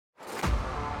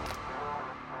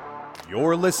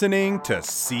You're listening to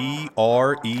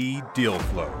CRE Deal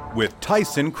Flow with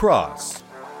Tyson Cross.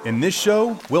 In this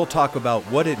show, we'll talk about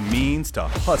what it means to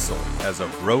hustle as a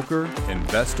broker,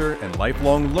 investor, and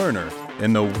lifelong learner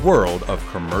in the world of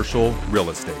commercial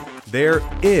real estate. There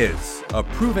is a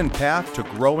proven path to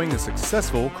growing a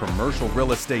successful commercial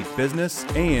real estate business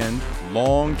and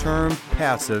long-term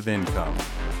passive income.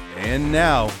 And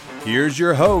now, here's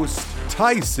your host,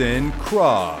 Tyson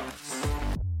Cross.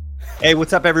 Hey,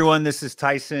 what's up, everyone? This is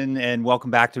Tyson, and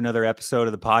welcome back to another episode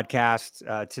of the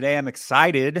podcast. Today, I'm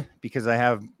excited because I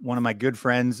have one of my good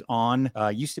friends on.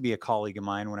 Used to be a colleague of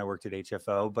mine when I worked at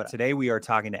HFO, but today we are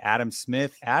talking to Adam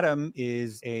Smith. Adam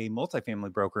is a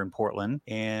multifamily broker in Portland,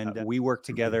 and we worked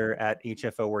together at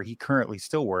HFO where he currently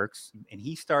still works. And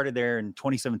he started there in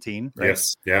 2017, right?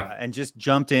 Yes, yeah. And just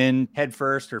jumped in head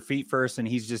first or feet first, and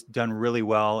he's just done really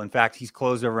well. In fact, he's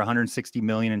closed over 160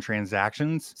 million in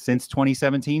transactions since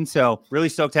 2017. So really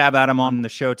stoked to have Adam on the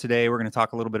show today. We're going to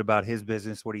talk a little bit about his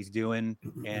business, what he's doing,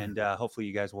 and hopefully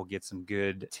you guys will get some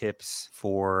good tips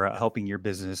for helping your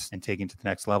business and taking it to the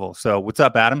next level. So what's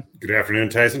up, Adam? Good afternoon,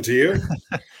 Tyson, to you.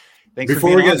 Thanks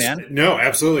for being on, man. No,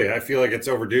 absolutely. I feel like it's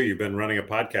overdue. You've been running a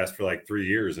podcast for like 3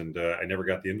 years, and I never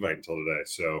got the invite until today.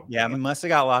 So yeah, we must have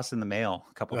got lost in the mail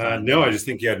a couple times. No, I just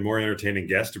think you had more entertaining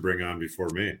guests to bring on before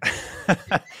me.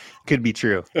 Could be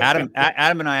true. Adam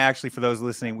and I actually, for those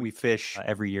listening, we fish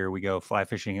every year. We go fly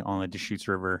fishing on the Deschutes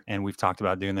River, and we've talked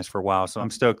about doing this for a while. So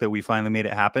I'm stoked that we finally made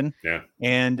it happen. Yeah.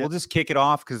 And we'll just kick it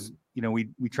off because, you know, we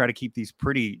try to keep these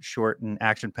pretty short and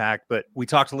action-packed, but we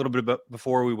talked a little bit about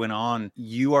before we went on.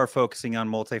 You are focusing on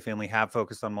multifamily, have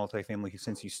focused on multifamily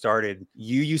since you started.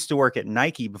 You used to work at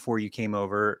Nike before you came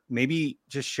over. Maybe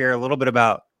just share a little bit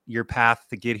about your path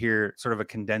to get here, sort of a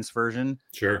condensed version.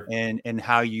 Sure. And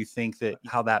how you think that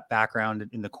how that background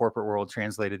in the corporate world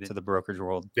translated into the brokerage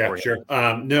world. Yeah, sure.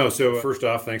 No, so first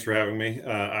off, thanks for having me.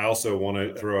 I also want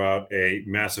to throw out a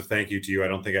massive thank you to you. I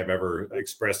don't think I've ever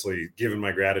expressly given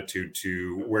my gratitude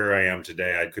to where I am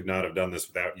today. I could not have done this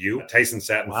without you. Tyson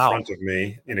sat in front of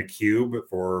me in a cube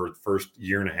for the first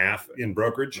year and a half in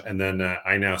brokerage. And then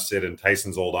I now sit in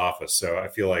Tyson's old office. So I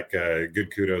feel like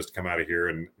good kudos to come out of here.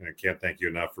 And I can't thank you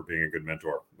enough for being a good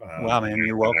mentor. Wow, man,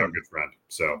 you're welcome. A good friend.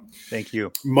 So thank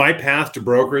you. My path to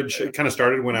brokerage kind of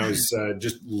started when I was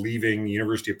just leaving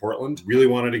University of Portland. Really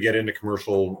wanted to get into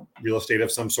commercial real estate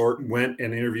of some sort. Went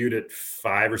and interviewed at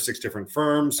 5 or 6 different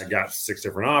firms. I got 6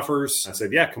 different offers. I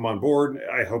said, yeah, come on board.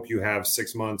 I hope you have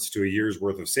 6 months to a year's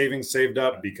worth of savings saved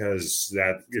up because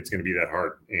that it's going to be that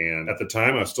hard. And at the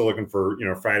time, I was still looking for,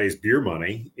 Friday's beer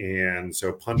money. And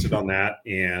so punted on that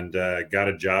and got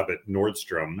a job at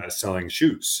Nordstrom selling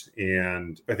shoes.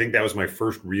 And I think that was my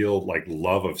first real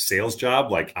love of sales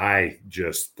job. I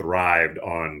just thrived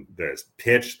on the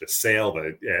pitch, the sale,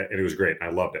 and it was great. I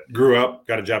loved it. Grew up,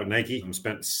 got a job at Nike,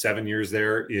 spent 7 years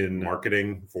there in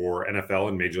marketing for NFL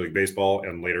and Major League Baseball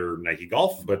and later Nike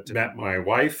Golf, but met my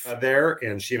wife there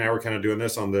and she and I were kind of doing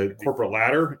this on the corporate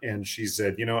ladder. And she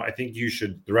said, I think you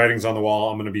should, the writing's on the wall.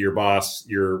 I'm going to be your boss.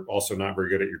 You're also not very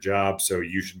good at your job. So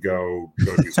you should go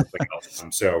do something else.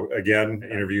 So again,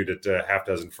 interviewed at half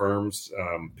dozen firms,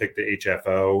 picked the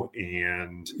HFO,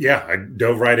 and I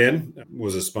dove right in,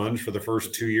 was a sponge for the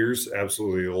first 2 years,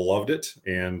 absolutely loved it,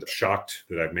 and shocked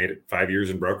that I've made it 5 years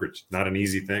in brokerage. Not an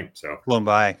easy thing. So blown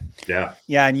by. Yeah.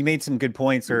 And you made some good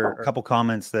points or a couple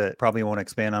comments that probably won't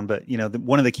expand on, but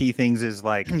one of the key things is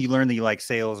you learned that you like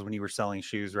sales when you were selling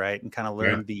shoes, right? And kind of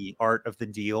learned the art of the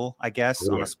deal, I guess,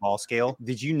 on a small scale.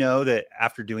 Did you know that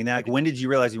after doing that, when did you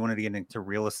realize you wanted to get into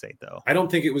real estate though? I don't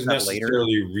think it was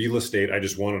necessarily real estate. I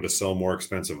just wanted to sell more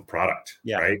expensive product.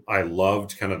 Yeah. Right. I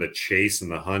loved kind of the chase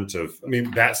and the hunt of,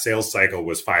 that sales cycle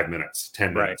was 5 minutes,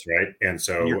 10 minutes. Right. And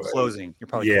so you're closing, you're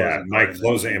probably closing. My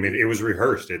closing, it was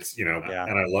rehearsed. It's, and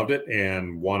I loved it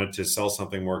and wanted to sell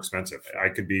something more expensive. I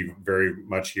could be very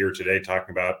much here today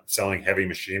talking about selling heavy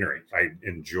machinery. I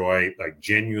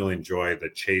genuinely enjoy the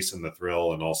chase and the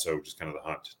thrill and also just kind of the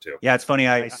hunt too. Yeah. It's funny.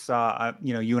 I saw,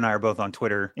 you and I are both on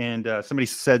Twitter and somebody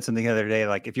said something the other day,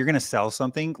 if you're going to sell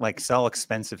something, sell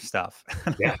expensive stuff.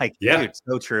 Dude,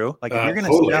 so true. If you're going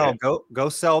to sell, go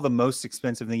sell the most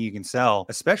expensive thing you can sell,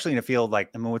 especially in a field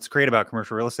what's great about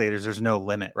commercial real estate is there's no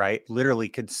limit, right? Literally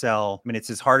could sell. It's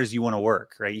as hard as you want to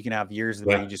work, right? You can have years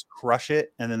where you just crush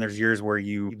it. And then there's years where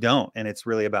you don't. And it's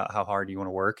really about how hard you want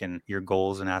to work and your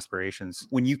goals and aspirations.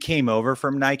 When you came over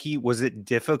from Nike, was it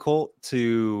difficult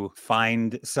to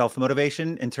find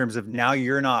self-motivation in terms of now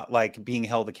you're not being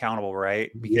held accountable,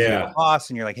 right? Because you're a boss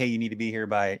and you're hey, you need to be here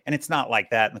by, and it's not not like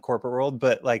that in the corporate world,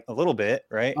 but like a little bit,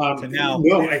 right? So now,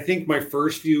 no, I think my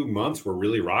first few months were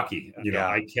really rocky.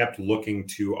 I kept looking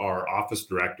to our office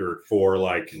director for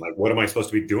like, what am I supposed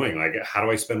to be doing? Like, how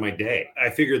do I spend my day? I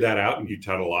figured that out, and you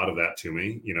taught a lot of that to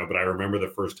me, but I remember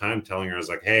the first time telling her, I was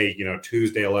like, hey,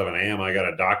 Tuesday, 11 a.m., I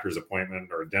got a doctor's appointment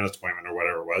or a dentist appointment or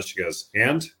whatever it was. She goes,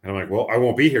 and I'm like, well, I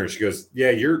won't be here. And she goes, yeah,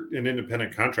 you're an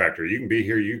independent contractor. You can be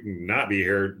here. You can not be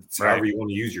here. It's however you want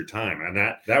to use your time. And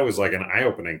that was like an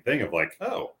eye-opening thing of like,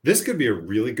 oh, this could be a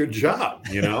really good job.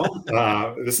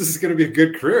 This is going to be a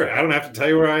good career. I don't have to tell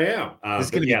you where I am. This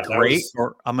is going to be great,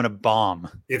 or I'm going to bomb.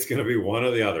 It's going to be one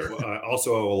or the other. I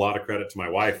also owe a lot of credit to my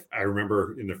wife. I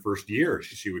remember in the first year,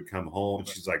 she would come home and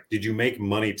she's like, did you make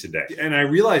money today? And I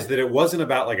realized that it wasn't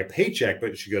about like a paycheck,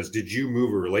 but she goes, did you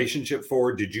move a relationship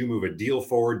forward? Did you move a deal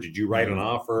forward? Did you write an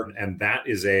offer? And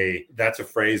that's a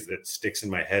phrase that sticks in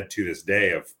my head to this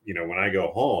day of, when I go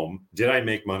home, did I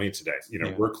make money today?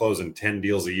 We're closing 10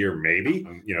 deals a year, maybe,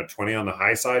 20 on the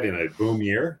high side in a boom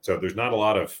year. So there's not a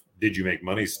lot of did you make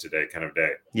monies today kind of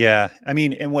day. Yeah. I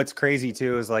mean, and what's crazy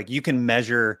too is like you can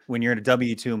measure when you're a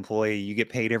W-2 employee, you get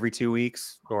paid every 2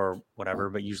 weeks or whatever,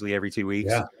 but usually every 2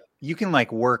 weeks. Yeah. You can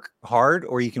like work hard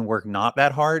or you can work not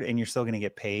that hard and you're still going to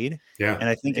get paid. Yeah. And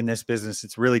I think in this business,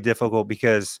 it's really difficult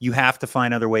because you have to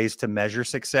find other ways to measure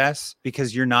success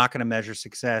because you're not going to measure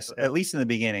success, at least in the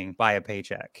beginning, by a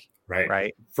paycheck.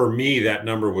 Right. For me, that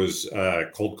number was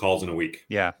cold calls in a week.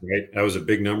 Yeah. Right. That was a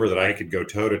big number that I could go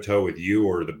toe to toe with you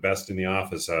or the best in the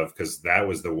office of, because that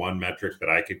was the one metric that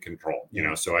I could control,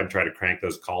 so I'd try to crank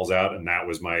those calls out. And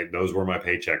those were my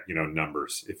paycheck,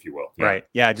 numbers, if you will. Yeah. Right.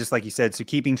 Yeah. Just like you said. So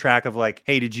keeping track of like,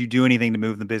 hey, did you do anything to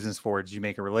move the business forward? Did you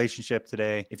make a relationship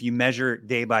today? If you measure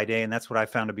day by day, and that's what I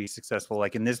found to be successful.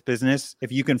 Like in this business,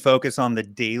 if you can focus on the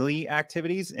daily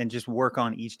activities and just work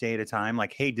on each day at a time,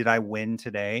 like, hey, did I win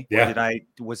today? Yeah.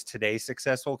 Was today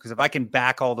successful? Because if I can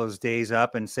back all those days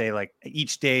up and say like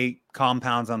each day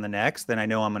compounds on the next, then I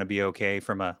know I'm going to be okay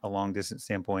from a long distance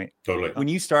standpoint. Totally. When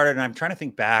you started, and I'm trying to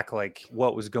think back, like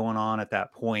what was going on at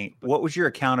that point, what was your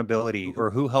accountability or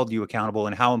who held you accountable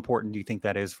and how important do you think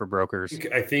that is for brokers?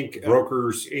 I think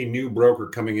brokers, a new broker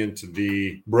coming into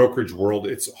the brokerage world,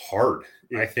 it's hard.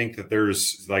 I think that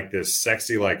there's like this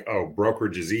sexy, like, oh,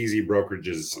 brokerage is easy. I'm going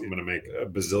to make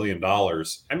 $1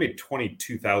 bazillion. I made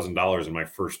 $22,000 in my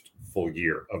first full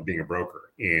year of being a broker.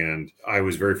 And I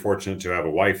was very fortunate to have a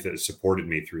wife that supported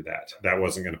me through that. That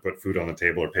wasn't going to put food on the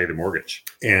table or pay the mortgage.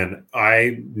 And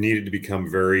I needed to become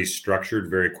very structured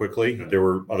very quickly. There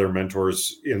were other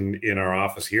mentors in our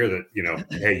office here that,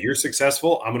 hey, you're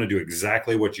successful. I'm going to do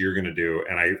exactly what you're going to do.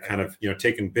 And I kind of,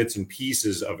 taken bits and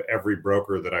pieces of every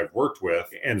broker that I've worked with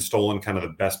and stolen kind of the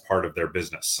best part of their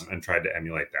business and tried to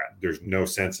emulate that. There's no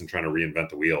sense in trying to reinvent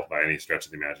the wheel by any stretch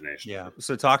of the imagination. Yeah.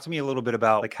 So talk to me a little bit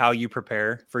about like how you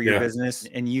prepare for your business,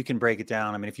 and you can break it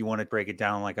down. I mean, if you want to break it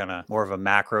down like on a more of a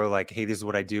macro, like, hey, this is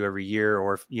what I do every year,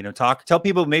 or, tell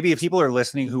people, maybe if people are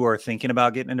listening who are thinking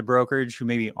about getting into brokerage, who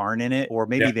maybe aren't in it, or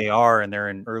maybe they are, and they're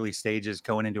in early stages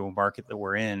going into a market that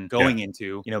we're going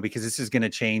into, because this is going to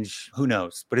change, who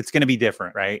knows, but it's going to be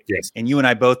different. Right. Yes. And you and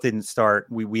I both didn't start,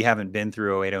 we haven't been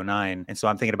through 08, 09. And so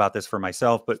I'm thinking about this for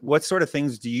myself, but what sort of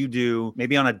things do you do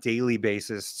maybe on a daily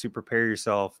basis to prepare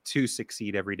yourself to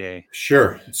succeed every day?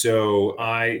 Sure. So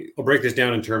I'll break this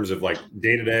down in terms of like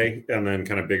day to day and then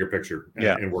kind of bigger picture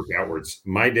and work outwards.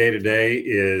 My day to day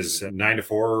is 9 to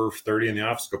 4:30 in the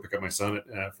office, go pick up my son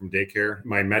from daycare.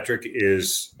 My metric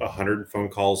is 100 phone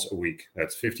calls a week.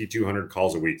 That's 5,200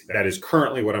 calls a week. That is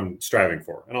currently what I'm striving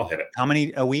for, and I'll hit it. How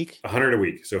many a week? 100 a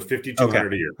week. So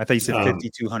 5,200 a year. I thought you said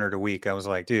 5,200 a week. I was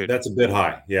like, dude, that's a bit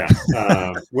high. Yeah.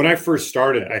 When I first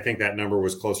started, I think that number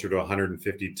was closer to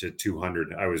 150 to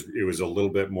 200. It was a little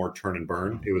bit more turn and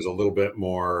burn. It was a little bit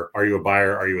more, are you a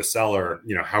buyer? Are you a seller?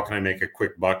 How can I make a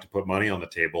quick buck to put money on the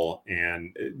table?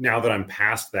 And now that I'm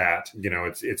past that,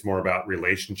 it's more about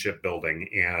relationship building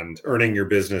and earning your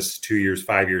business 2 years,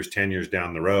 5 years, 10 years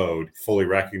down the road, fully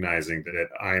recognizing that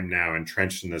I'm now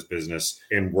entrenched in this business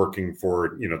and working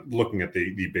for, looking at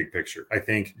the big picture. I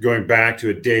think going back to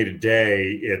a day to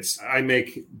day, I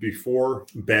make before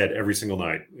bed every single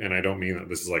night. And I don't mean that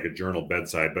this is like a journal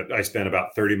bedside, but I spend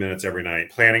about 30 minutes every night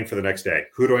planning for the next day.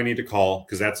 Who do I need to call?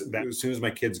 Because that's as soon as my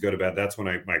kids go to bed, that's when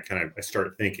I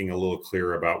start thinking a little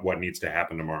clearer about what needs to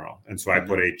happen tomorrow. And so I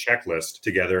put a checklist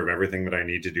together of everything that I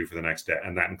need to do for the next day.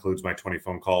 And that includes my 20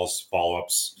 phone calls,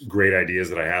 follow-ups, great ideas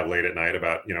that I have late at night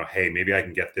about, hey, maybe I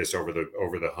can get this over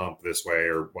the hump this way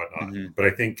or whatnot. Mm-hmm. But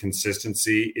I think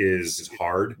consistency is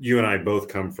hard. You and I both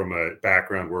come from a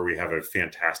background where we have a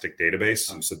fantastic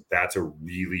database. So that's a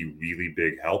really, really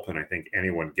big help. And I think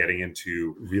anyone getting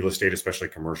into real estate, especially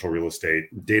commercial real estate,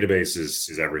 database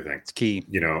is everything. It's key.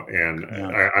 And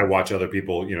I watch other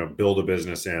people, build a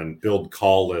business and build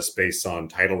call lists based on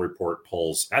title report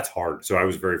pulls. That's hard. So I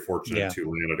was very fortunate to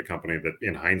land at a company that,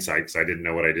 in hindsight, because I didn't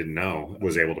know what I didn't know,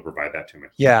 was able to provide that to me.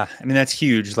 Yeah. I mean, that's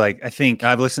huge. Like, I think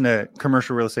I've listened to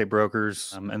commercial real estate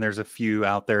brokers, and there's a few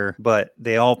out there, but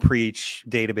they all preach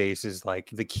database is like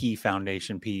the key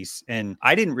foundation piece. And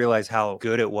I didn't realize how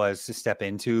good it was to step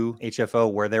into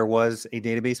HFO where there was a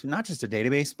database, but not just a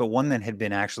database, but one that had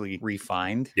been actually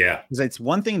refined. Yeah. Because it's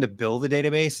one thing to build a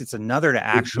database. It's another to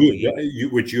actually,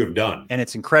 which you have done. And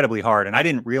it's incredibly hard. And I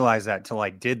didn't realize that till I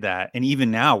did that. And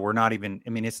even now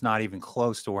it's not even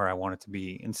close to where I want it to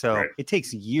be. And so it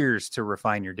takes years to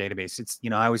refine your database. It's,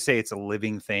 I always say it's a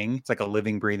living thing. It's like a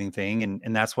living, breathing thing.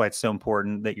 And that's why it's so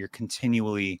important that you're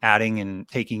continually adding and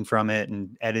taking from it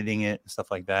and editing it and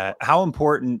stuff like that. How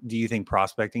important do you think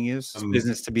prospecting is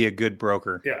business to be a good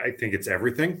broker? Yeah, I think it's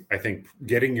everything. I think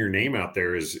getting your name out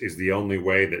there is the only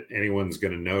way that anyone's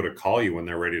going to know to call you when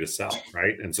they're ready to sell,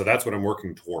 right? And so that's what I'm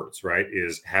working towards, right?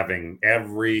 Is having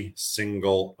every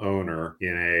single owner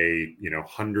in a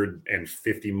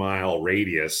 150-mile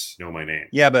radius know my name.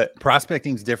 Yeah, but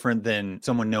prospecting is different than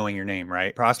someone knowing your name,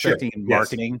 right? Prospecting and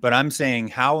marketing. But I'm saying,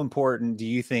 how important do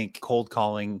you think cold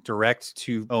calling direct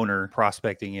to owner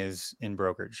prospecting is in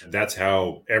brokerage? That's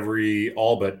how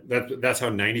that's how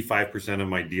 95% of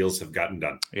my deals have gotten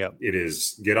done. Yeah. It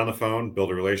is get on the phone,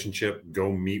 build a relationship,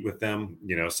 go meet with them.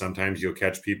 Sometimes you'll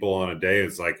catch people on a day.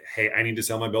 It's like, hey, I need to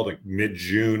sell my building.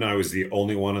 Mid-June, I was the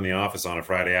only one in the office on a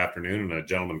Friday afternoon, and a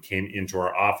gentleman came into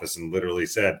our office and literally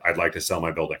said, I'd like to sell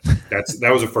my building.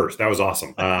 That was a first. That was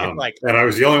awesome. And I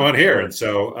was the only one here. And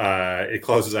so it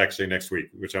closes actually next week,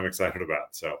 which I'm excited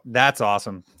about. So that's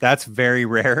awesome. That's very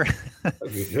rare.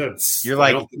 You're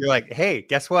like, hey,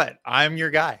 guess what? I'm your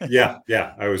guy. Yeah.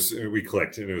 We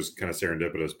clicked, and it was kind of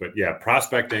serendipitous, but yeah,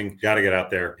 prospecting, got to get out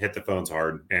there, hit the phones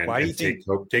hard, and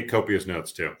take copious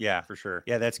notes too. Yeah, for sure.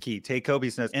 Yeah, that's key. Take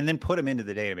copious notes and then put them into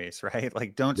the database, right?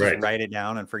 Like, don't just write it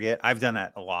down and forget. I've done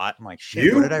that a lot. I'm like,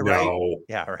 shit, what did I write?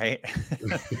 Yeah, right.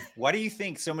 Why do you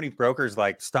think so many brokers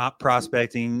stop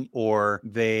prospecting, or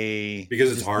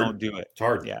because it's hard. Don't do it. It's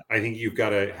hard. Yeah. I think you've got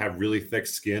to have really thick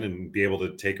skin and be able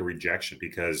to take a rejection,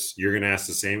 because you're going to ask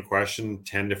the same question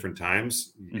 10 different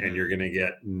times, and you're going to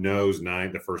get no's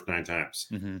the first 9 times.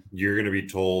 You're going to be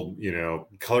told,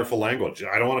 colorful language.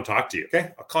 I don't want to talk to you.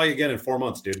 Okay, I'll call you again in 4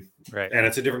 months, dude. Right. And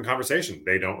it's a different conversation.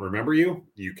 They don't remember you.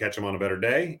 You catch them on a better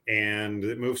day, and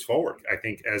it moves forward. I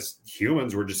think as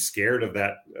humans, we're just scared of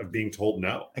being told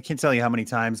no. I can't tell you how many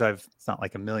times it's not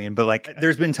like a million, but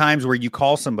there's been times where you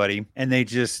call somebody and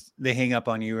they hang up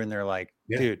on you and they're like,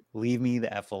 dude, leave me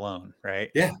the F alone.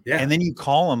 Right. Yeah. And then you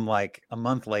call them like a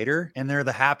month later and they're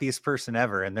the happiest person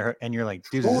ever. And you're like,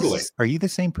 dude, totally. Are you the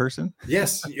same person?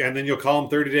 Yes. And then you'll call them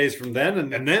 30 days from then,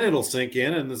 and then it'll sink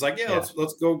in, and it's like,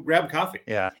 let's go grab coffee.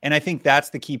 Yeah. And I think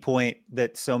that's the key point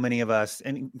that so many of us,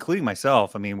 and including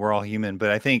myself, I mean, we're all human,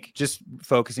 but I think just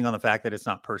focusing on the fact that it's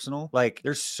not personal,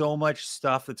 there's so much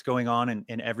stuff that's going on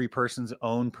in every person's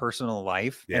own personal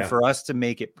life. Yeah. And for us to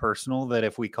make it personal, that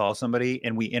if we call somebody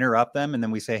and we interrupt them and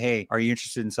then we say, hey, are you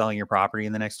interested in selling your property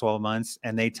in the next 12 months?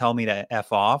 And they tell me to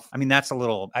F off. I mean, that's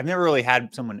I've never really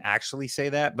had someone actually say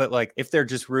that, but if they're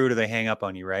just rude or they hang up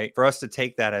on you, right? For us to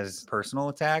take that as personal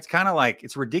attacks, kind of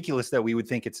it's ridiculous that we would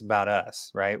think it's about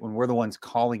us, right? When we're the ones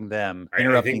calling them,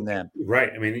 interrupting them.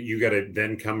 Right. I mean, you got to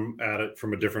then come at it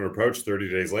from a different approach 30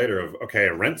 days later of, okay,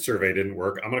 a rent survey didn't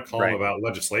work. I'm going to call them about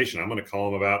legislation. I'm going to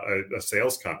call them about a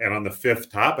sales company. And on the 5th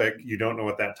topic, you don't know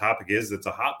what that topic is. That's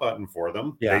a hot button for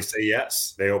them. Yeah. They say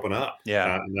yes. They open up.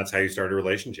 Yeah. And that's how you start a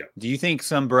relationship. Do you think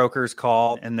some brokers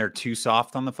call and they're too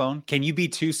soft on the phone? Can you be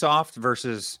too soft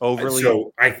versus overly?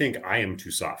 So I think I am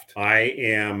too soft. I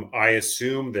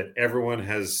assume that everyone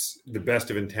has the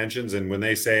best of intentions. And when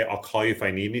they say, I'll call you if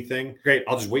I need anything, great,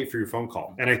 I'll just wait for your phone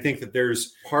call. And I think that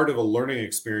there's part of a learning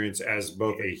experience as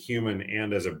both a human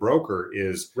and as a broker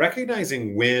is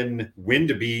recognizing when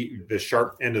to be the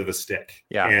sharp end of the stick.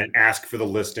 Yeah. And ask for the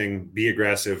listing, be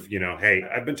aggressive. Hey,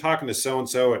 I've been talking to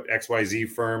so-and-so at XYZ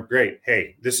firm. Great.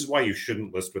 Hey, this is why you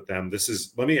shouldn't list with them.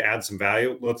 Let me add some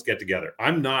value. Let's get together.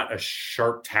 I'm not a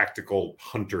sharp tactical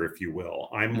hunter, if you will.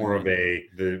 I'm more of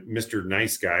the Mr.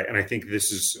 Nice guy. And I think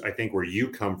this is where you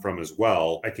come from as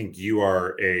well. I think you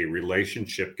are a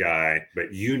relationship guy,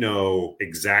 but you know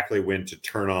exactly when to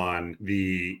turn on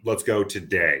the let's go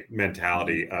today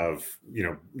mentality of,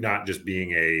 not just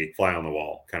being a fly on the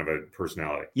wall kind of a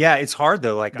personality. Yeah, it's hard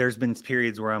though. Like there's been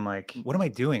periods where I'm like, what am I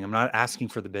doing? I'm not asking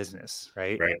for the business,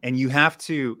 right? And you have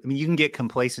to, you can get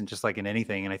complacent just like in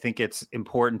anything. And I think it's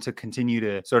important to continue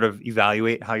to sort of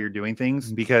evaluate how you're doing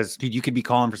things because, dude, you could be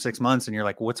calling for 6 months and you're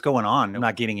like, what's going on? I'm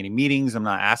not getting any meetings. I'm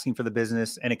not asking for the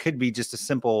business. And it could be just a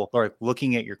simple, like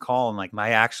looking at your call and like,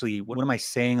 what am I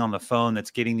saying on the phone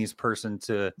that's getting this person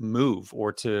to move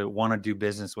or to want to do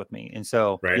business with me? And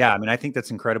so, yeah, I think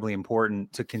that's incredibly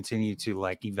important to continue to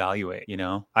like evaluate,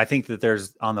 I think that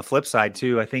there's on the flip side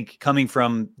too, I think coming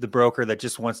from the broker that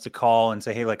just wants to call and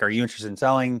say, hey, like, are you interested in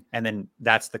selling? And then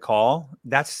that's the call.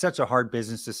 That's such a hard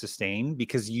business to sustain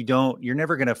because you're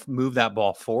never going to move that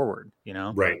ball forward,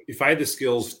 Right. If I had the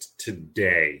skills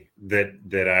today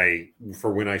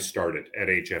for when I started at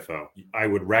HFO, I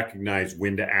would recognize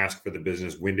when to ask for the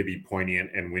business, when to be poignant,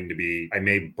 and I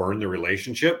may burn the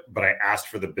relationship, but I asked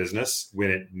for the business when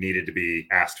it needed to be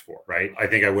asked for, right? I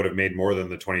think I would have made more than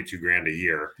the 22 grand a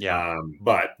year. Yeah.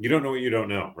 But you don't know what you don't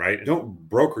know, right? Don't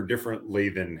broker differently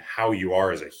than how you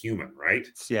are as a human, right?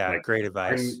 Yeah. Like, great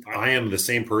advice. I am the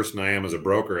same person I am as a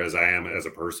broker as I am as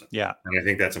a person. Yeah. And I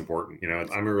think that's important.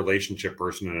 I'm a relationship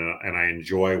person and I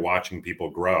enjoy watching people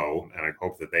grow. And I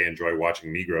hope that they enjoy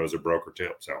watching me grow as a broker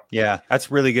too. So yeah,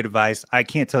 that's really good advice. I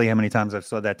can't tell you how many times I've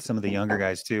said that to some of the younger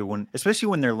guys too, especially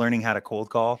when they're learning how to cold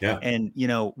call. Yeah. And,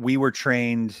 we were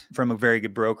trained from a very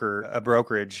good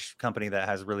brokerage company that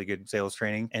has really good sales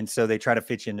training. And so they try to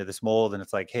fit you into this mold and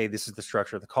it's like, hey, this is the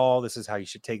structure of the call. This is how you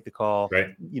should take the call. Right.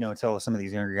 Tell some of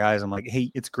these younger guys, I'm like,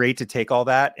 hey, it's great to take all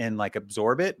that and like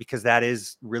absorb it because that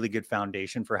is really good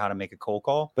foundation for how to make a cold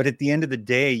call. But at the end of the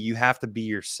day, you have to be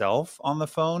yourself on the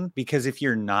phone because if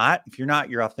you're not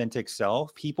your authentic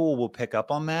self, people will pick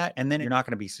up on that and then you're not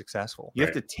going to be successful. You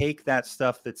have to take that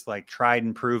stuff that's like tried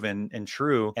and proven and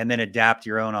true and then adapt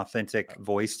your own authentic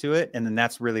voice to it. And then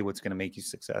that's really what's going to make you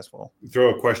successful.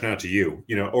 Throw a question out to you.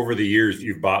 Over the years,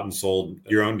 you've bought and sold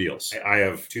your own deals. I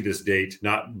have to this date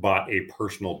not bought a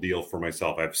personal deal for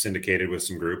myself. I've syndicated with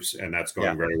some groups and that's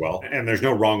going very well. And there's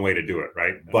no wrong way to do it,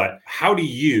 right? But how do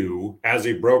you, as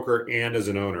a broker and as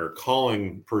an owner,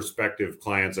 calling prospective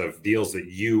clients of deals that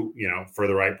you for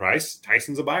the right price,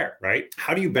 Tyson's a buyer, right?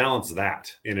 How do you balance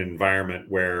that in an environment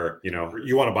where,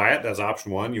 you want to buy it, that's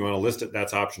option one. You want to list it,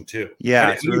 that's option two.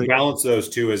 Yeah. How do you balance those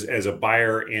two as a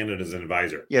buyer and as an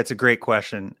advisor? Yeah, it's a great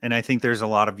question. And I think there's a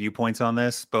lot of viewpoints on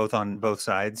this, on both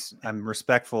sides. I'm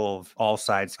respectful of all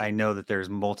sides. I know that there's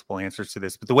multiple answers to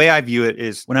this, but the way I view it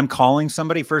is when I'm calling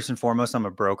somebody, first and foremost, I'm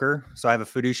a broker. So I have a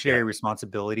fiduciary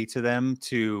responsibility to them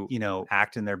to,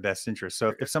 act in their best interest.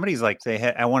 So if somebody's like, say,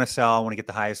 hey, I want to sell, I want to get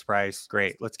the highest price.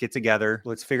 Great. Let's get together.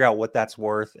 Let's figure out what that's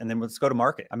worth. And then let's go to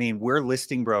market. We're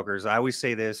listing brokers. I always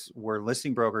say this, we're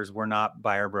listing brokers. We're not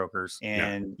buyer brokers.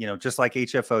 And, just like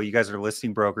HFO, you guys are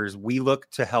listing brokers. We look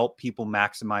to help people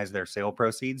maximize their sale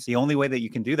proceeds. The only way that you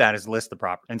can do that is list the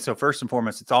property. And so first and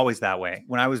foremost, it's always that way.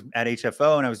 When I was at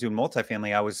HFO and I was doing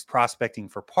multifamily, I was prospecting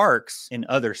for parks in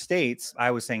other states.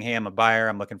 I was saying, hey, I'm a buyer.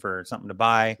 I'm looking for something to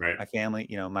buy. Right. My family,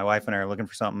 my wife and I are looking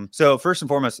for something. So first and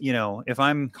foremost, if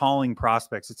I'm calling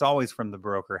prospects, it's always from the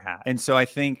broker hat. And so I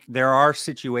think there are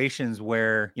situations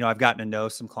where, I've gotten to know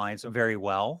some clients very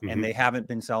well and they haven't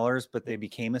been sellers, but they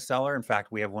became a seller. In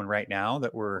fact, we have one right now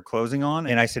that we're closing on.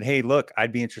 And I said, hey, look,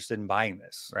 I'd be interested in buying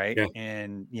this. Right. Yeah.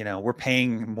 And, we're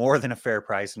paying more than a fair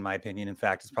price, in my opinion. In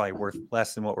fact, it's probably worth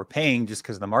less than what we're paying just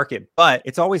because of the market. But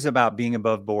it's always about being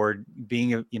above board,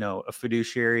 being a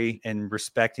fiduciary and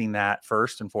respecting that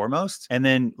first and foremost. And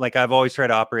then like I've always tried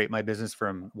to operate my business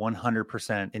from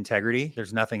 100% integrity.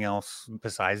 There's nothing else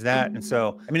besides that. And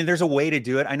so, there's a way to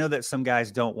do it. I know that some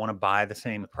guys don't want to buy the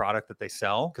same product that they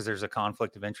sell because there's a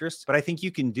conflict of interest, but I think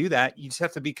you can do that. You just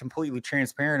have to be completely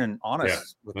transparent and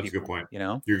honest with people. That's a good point.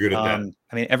 You're good at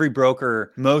that. Every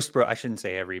broker, I shouldn't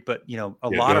say every, but a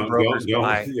lot of brokers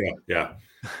buy. Yeah.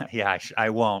 Yeah, I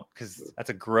won't because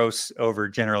that's a gross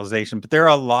overgeneralization. But there are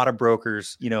a lot of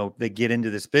brokers, that get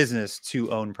into this business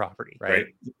to own property, right?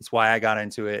 It's why I got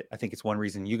into it. I think it's one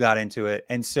reason you got into it.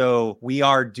 And so we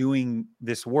are doing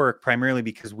this work primarily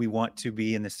because we want to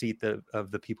be in the seat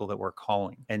of the people that we're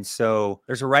calling. And so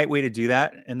there's a right way to do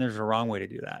that and there's a wrong way to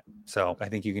do that. So I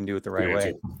think you can do it the right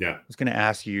way. Yeah. I was going to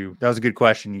ask you, that was a good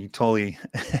question. You totally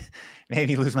made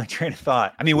me lose my train of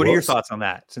thought. I mean, what are your thoughts on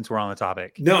that since we're on the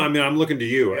topic? No, I mean, I'm looking to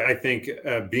you. I think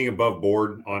being above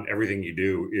board on everything you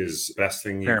do is the best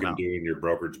thing you can do in your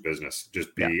brokerage business.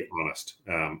 Just be honest.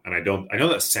 And I know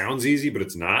that sounds easy, but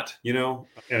it's not,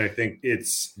 and I think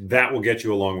that will get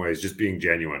you a long ways, just being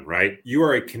genuine, right? You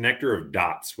are a connector of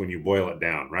dots when you boil it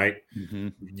down, right? Mm-hmm.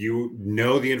 You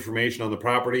know the information on the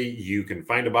property. You can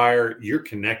find a buyer. You're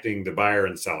connecting the buyer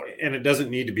and seller. And it doesn't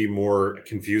need to be more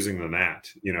confusing than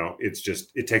that.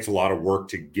 It takes a lot of work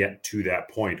to get to that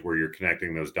point where you're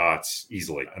connecting those dots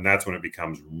easily. And that's when it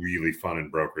becomes really fun in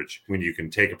brokerage. When you can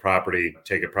take a property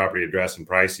address and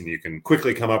price, and you can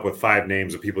quickly come up with 5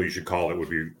 names of people you should call that would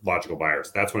be logical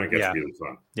buyers. That's when it gets really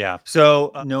fun. Yeah.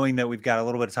 So knowing that we've got a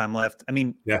little bit of time left, I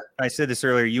mean, I said this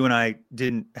earlier, you and I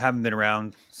haven't been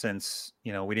around since,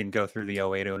 we didn't go through the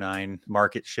 08-09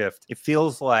 market shift. It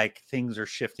feels like things are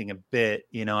shifting a bit,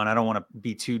 and I don't want to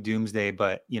be too doomsday,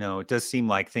 but, it does seem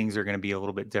like things are going to be a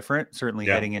little bit different, certainly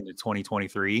heading into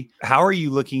 2023. How are you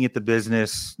looking at the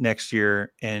business next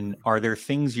year? And are there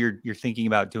things you're thinking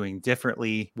about doing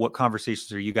differently? What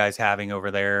conversations are you guys having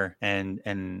over there?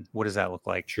 And what does that look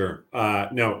like? Sure.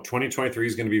 No, 2023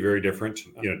 is going to be very different.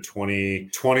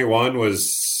 2021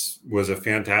 was a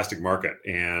fantastic market,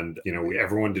 and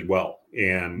everyone did well.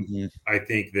 And I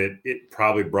think that it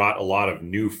probably brought a lot of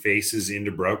new faces into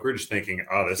brokerage thinking,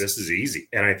 oh, this is easy.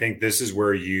 And I think this is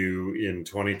where in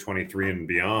 2023 and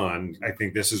beyond, I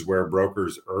think this is where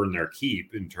brokers earn their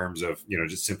keep in terms of,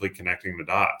 just simply connecting the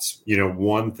dots.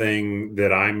 One thing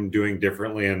that I'm doing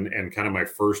differently and kind of my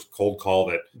first cold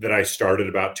call that I started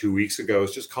about 2 weeks ago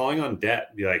is just calling on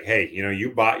debt. Be like, hey,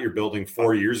 you bought your building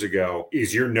 4 years ago.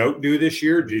 Is your note due this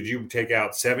year? Did you take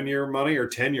out 7-year money or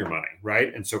 10-year money?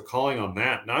 Right. And so calling on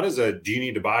that, not as a do you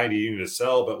need to buy, do you need to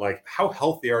sell, but like how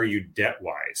healthy are you debt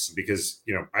wise? Because,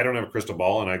 I don't have a crystal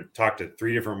ball, and I talked to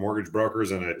 3 different mortgage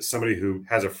brokers and somebody who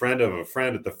has a friend of a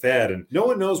friend at the Fed, and no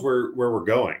one knows where we're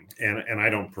going. And I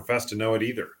don't profess to know it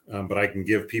either. But I can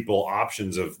give people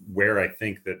options of where I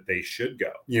think that they should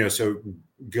go. So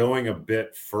going a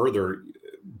bit further,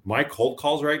 my cold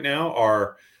calls right now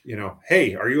are,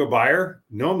 hey, are you a buyer?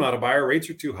 No, I'm not a buyer. Rates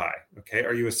are too high. Okay.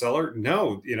 Are you a seller?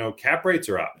 No, cap rates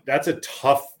are up. That's a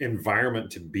tough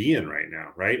environment to be in right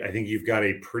now, right? I think you've got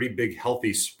a pretty big,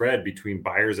 healthy spread between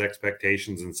buyers'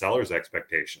 expectations and sellers'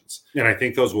 expectations. And I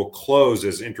think those will close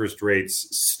as interest rates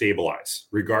stabilize,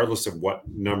 regardless of what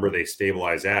number they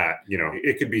stabilize at.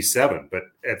 It could be 7, but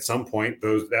at some point,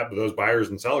 those buyers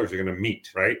and sellers are going to meet,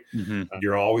 right? Mm-hmm.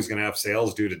 You're always going to have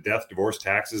sales due to death, divorce,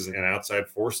 taxes, and outside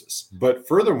forces. But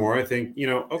furthermore, I think,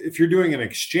 if you're doing an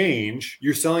exchange,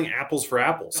 you're selling apples for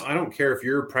apples. I don't care if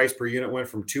your price per unit went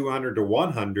from 200 to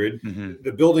 100. Mm-hmm.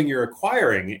 The building you're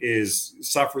acquiring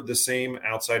suffered the same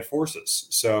outside forces.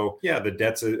 So yeah, the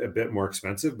debt's a bit more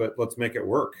expensive, but let's make it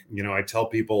work. I tell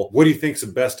people, what do you think's the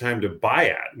best time to buy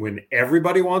at? When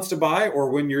everybody wants to buy, or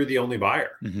when you're the only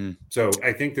buyer? Mm-hmm. So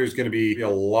I think there's going to be a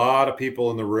lot of people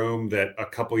in the room that a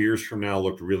couple years from now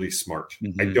looked really smart.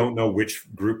 Mm-hmm. I don't know which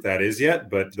group that is yet,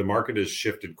 but the market has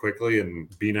shifted quickly, and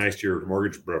be nice to your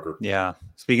mortgage broker. Yeah.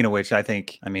 Speaking of which,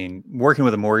 working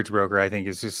with a mortgage broker, I think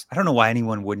is just, I don't know why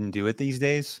anyone wouldn't do it these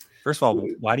days. First of all,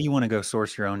 why do you want to go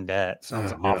source your own debt?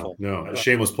 Sounds awful. No, a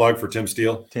shameless plug for Tim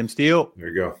Steele. Tim Steele. There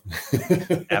you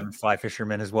go. Avid fly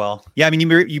fisherman as well. Yeah,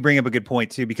 you bring up a good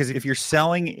point too, because if you're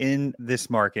selling in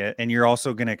this market and you're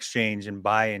also going to exchange and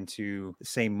buy into the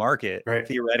same market, right,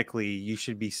 theoretically, you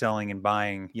should be selling and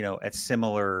buying, at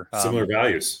similar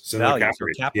values, similar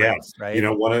cap rates, right?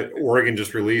 Oregon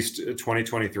just released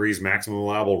 2023's maximum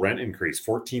allowable rent increase,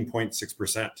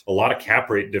 14.6%. A lot of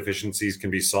cap rate deficiencies can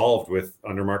be solved with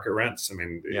under market rents.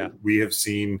 We have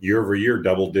seen year over year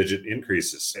double-digit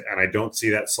increases, and I don't see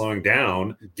that slowing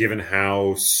down given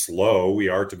how slow we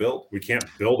are to build. We can't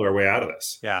build our way out of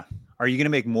this. Yeah. Are you going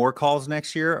to make more calls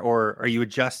next year, or are you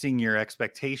adjusting your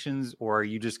expectations, or are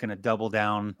you just going to double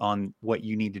down on what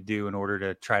you need to do in order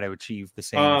to try to achieve the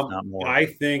same, if not more? I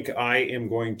think I am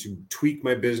going to tweak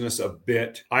my business a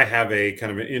bit. I have a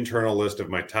kind of an internal list of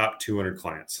my top 200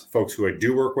 clients, folks who I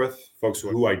do work with, folks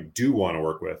who I do want to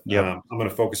work with. Yep. I'm going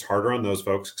to focus harder on those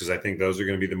folks because I think those are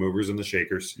going to be the movers and the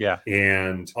shakers. Yeah.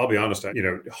 And I'll be honest,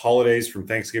 holidays from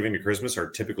Thanksgiving to Christmas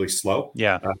are typically slow.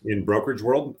 Yeah. In brokerage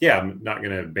world. Yeah. I'm not going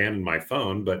to abandon my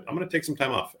phone, but I'm going to take some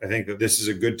time off. I think that this is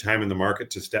a good time in the market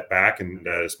to step back and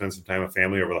spend some time with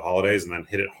family over the holidays and then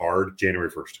hit it hard January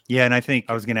 1st. Yeah. And I think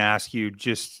I was going to ask you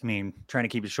trying to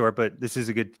keep it short, but this is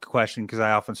a good question because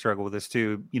I often struggle with this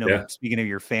too. Speaking of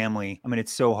your family,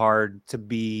 it's so hard to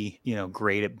be,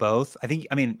 great at both.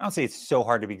 I'll say it's so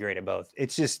hard to be great at both.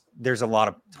 It's just, there's a lot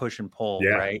of push and pull,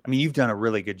 right? You've done a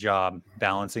really good job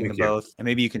balancing both. And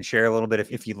maybe you can share a little bit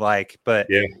if you'd like, but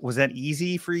was that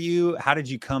easy for you? How did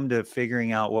you come to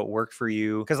figuring out what worked for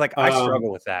you? Because I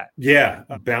struggle with that. Yeah.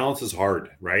 Balance is hard,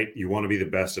 right? You want to be the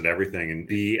best at everything and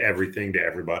be everything to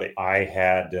everybody. I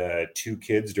had 2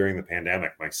 kids during the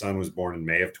pandemic. My son was born in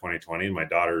May of 2020 and my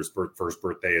daughter's first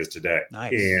birthday is today.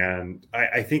 Nice. And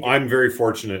I think I'm very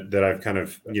fortunate that I've kind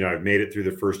of, I've made it through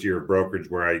the first year of brokerage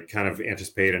where I kind of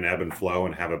anticipate an ebb and flow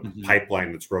and have a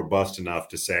pipeline that's robust enough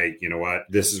to say, you know what,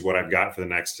 this is what I've got for the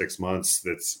next 6 months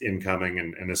that's incoming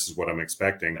and this is what I'm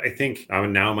expecting. I think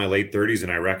I'm now in my late 30s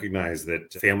and I recognize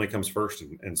that family comes first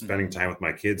and spending time with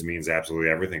my kids means absolutely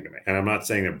everything to me. And I'm not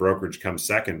saying that brokerage comes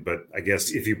second, but I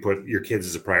guess if you put your kids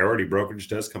as a priority, brokerage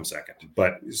does come second.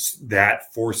 But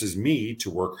that forces me to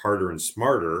work harder and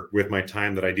smarter with my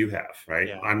time that I do have, right?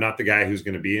 Yeah. I'm not the guy who's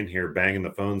going to be in here banging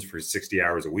the phones for 60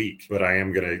 hours a week, but I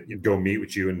am going to go meet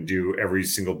with you and do every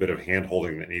single bit of hand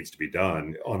holding that needs to be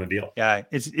done on a deal. Yeah.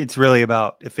 It's really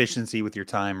about efficiency with your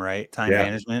time, right? Time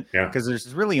management. Yeah. Because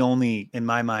there's really only, in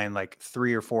my mind, like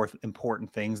 3 or 4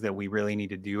 important things that we really need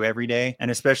to do every day.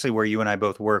 And especially where you and I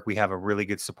both work, we have a really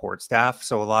good support staff.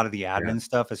 So a lot of the admin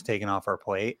stuff is taken off our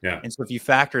plate. Yeah. And so if you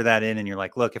factor that in and you're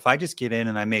like, look, if I just get in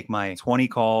and I make my 20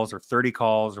 calls or 30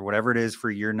 calls or whatever it is for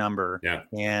your number,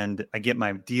 and I get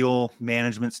my deal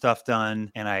management stuff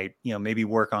done, and I, maybe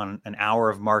work on an hour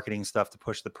of marketing stuff to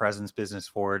push the presence business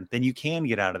forward, then you can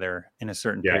get out of there in a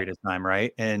certain period of time,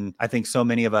 right? And I think so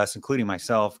many of us, including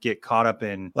myself, get caught up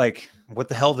in like, what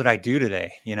the hell did I do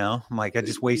today? I'm like, I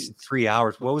just wasted 3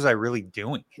 hours. What was I really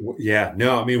doing? Yeah,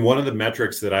 no, one of the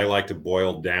metrics that I like to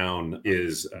boil down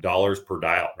is dollars per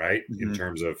dial, right? In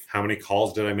terms of how many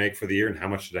calls did I make for the year and how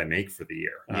much did I make for the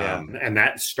year? Yeah. And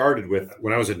that started with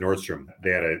when I was at Nordstrom,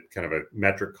 they had a kind of a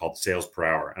metric called sales per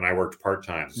hour, and I worked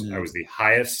part-time. I was the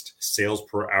highest sales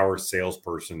per hour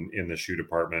salesperson in the shoe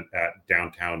department at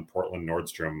downtown Portland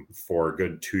Nordstrom for a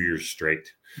good 2 years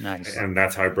straight. Nice. And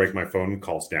that's how I break my phone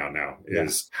calls down now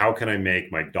is how can I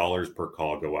make my dollars per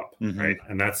call go up, right?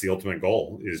 And that's the ultimate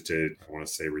goal is to, I want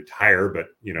to say retire, but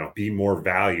be more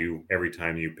value every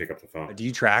time you pick up the phone. Do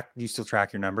you still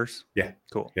track your numbers? Yeah.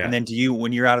 Cool. Yeah. And then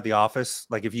when you're out of the office,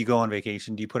 like if you go on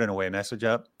vacation, do you put an away message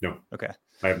up? No. Okay.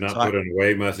 I have not put an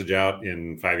away message out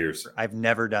in 5 years. I've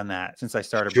never done that since I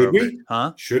started. Should brokerage. we?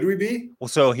 Huh? Should we be? Well,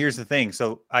 so here's the thing.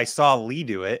 So I saw Lee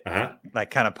do it, like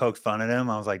kind of poked fun at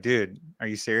him. I was like, dude, are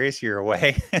you serious? You're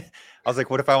away. I was like,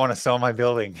 what if I want to sell my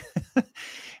building?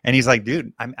 And he's like,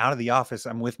 dude, I'm out of the office.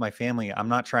 I'm with my family. I'm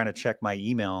not trying to check my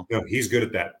email. No, he's good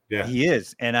at that. Yeah, he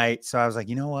is. And so I was like,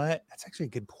 you know what? That's actually a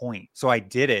good point. So I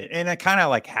did it. And I kind of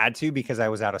like had to because I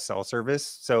was out of cell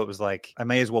service. So it was like, I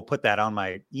may as well put that on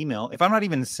my email. If I'm not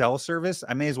even cell service,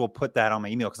 I may as well put that on my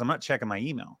email because I'm not checking my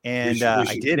email. And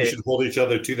I did it. We should hold each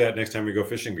other to that next time we go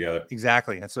fishing together.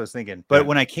 Exactly. That's what I was thinking. But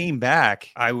when I came back,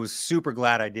 I was super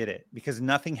glad I did it because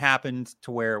nothing happened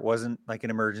to where it wasn't like an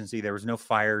emergency. There was no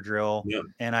fire drill. Yeah.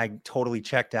 And I totally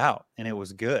checked out and it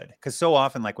was good. Because so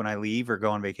often, like when I leave or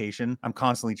go on vacation, I'm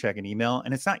constantly checking email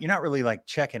and you're not really like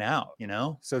checking out,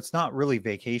 So it's not really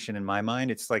vacation in my mind.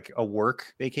 It's like a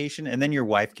work vacation. And then your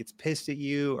wife gets pissed at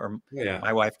you or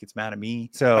my wife gets mad at me.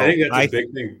 So I think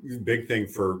that's a big thing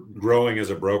for growing as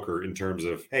a broker in terms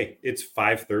of, hey, it's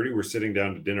 5:30. We're sitting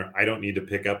down to dinner. I don't need to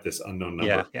pick up this unknown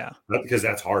number. Yeah. Because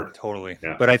that's hard. Totally.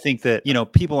 Yeah. But I think that,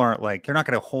 people aren't like, they're not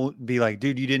going to be like,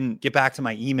 dude, you didn't get back to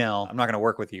my email. I'm not going to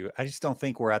work with you. I just don't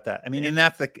think we're at that. And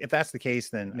if that's the case,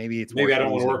 then maybe I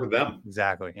don't want to work with them.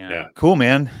 Exactly. Yeah. Cool,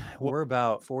 man. We're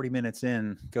about 40 minutes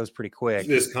in. Goes pretty quick.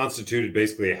 This constituted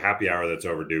basically a happy hour that's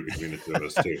overdue between the two of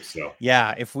us too. So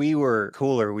yeah, if we were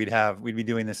cooler, we'd be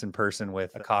doing this in person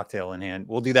with a cocktail in hand.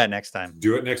 We'll do that next time.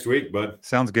 Do it next week, bud.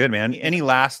 Sounds good, man. Any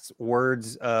last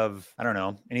words of, I don't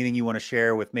know, anything you want to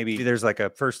share with maybe there's like a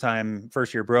first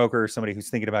year broker, somebody who's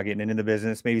thinking about getting into the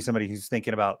business, maybe somebody who's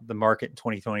thinking about the market in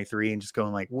 2023 and just going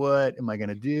going like, what am I going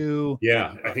to do?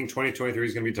 Yeah, I think 2023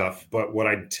 is going to be tough. But what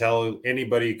I'd tell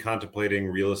anybody contemplating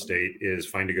real estate is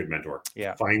find a good mentor.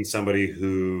 Yeah. Find somebody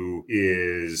who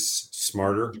is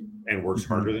smarter and works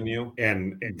harder than you,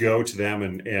 and go to them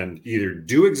and either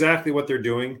do exactly what they're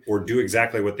doing or do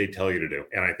exactly what they tell you to do.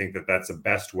 And I think that that's the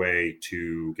best way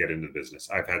to get into business.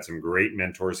 I've had some great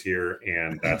mentors here,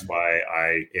 and that's why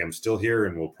I am still here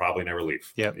and will probably never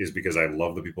leave. Is because I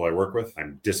love the people I work with.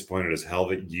 I'm disappointed as hell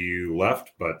that you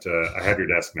left, but I have your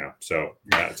desk now. So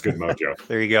it's good mojo.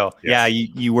 There you go. Yes. Yeah,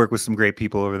 you work with some great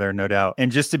people over there, no doubt.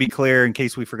 And just to be clear, in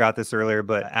case we forgot this earlier,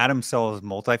 but Adam sells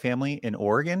multifamily in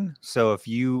Oregon. So if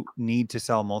you need to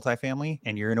sell multifamily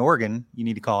and you're in Oregon, you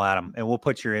need to call Adam, and we'll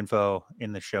put your info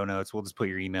in the show notes. We'll just put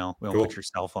your email. We won't put your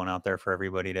cell phone out there for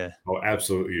everybody to. Oh,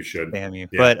 absolutely, you should. Spam you.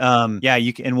 Yeah. But yeah,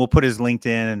 you can, and we'll put his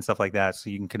LinkedIn and stuff like that so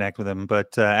you can connect with him.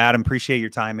 But Adam, appreciate your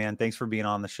time, man. Thanks for being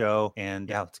on the show. And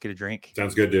yeah, let's get a drink.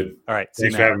 Sounds good, dude. All right.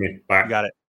 Thanks for having me. Bye. You got it.